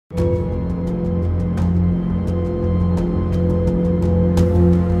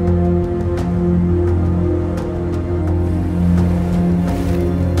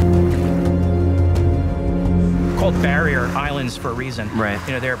for a reason. Right.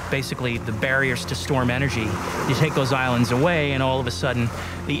 You know, they're basically the barriers to storm energy. You take those islands away, and all of a sudden,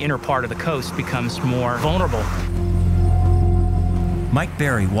 the inner part of the coast becomes more vulnerable. Mike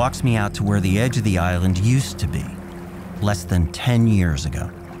Berry walks me out to where the edge of the island used to be, less than 10 years ago.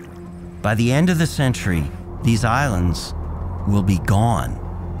 By the end of the century, these islands will be gone.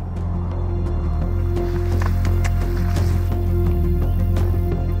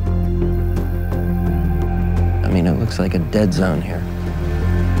 I mean, it looks like a dead zone here.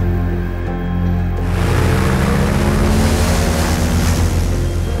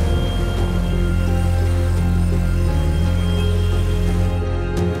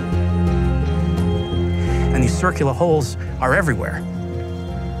 And these circular holes are everywhere.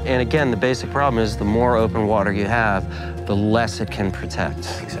 And again, the basic problem is the more open water you have, the less it can protect.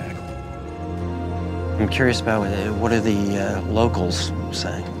 Exactly. I'm curious about what are the locals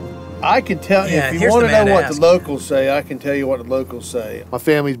saying? I can tell you, if you want to know what the locals say, I can tell you what the locals say. My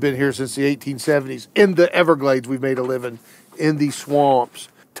family's been here since the 1870s. In the Everglades, we've made a living in these swamps.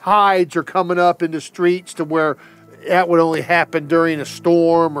 Tides are coming up into streets to where that would only happen during a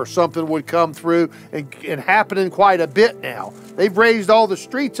storm or something would come through, and happening quite a bit now. They've raised all the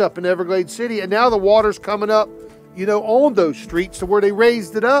streets up in Everglades City, and now the water's coming up, you know, on those streets to where they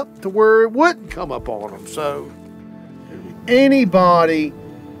raised it up to where it wouldn't come up on them. So anybody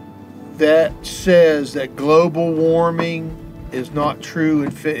that says that global warming is not true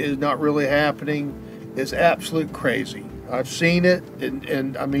and is not really happening is absolute crazy. I've seen it,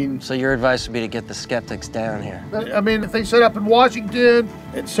 and I mean... So your advice would be to get the skeptics down here? I mean, if they sit up in Washington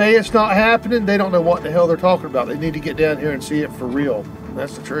and say it's not happening, they don't know what the hell they're talking about. They need to get down here and see it for real.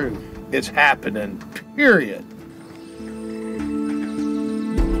 That's the truth. It's happening, period.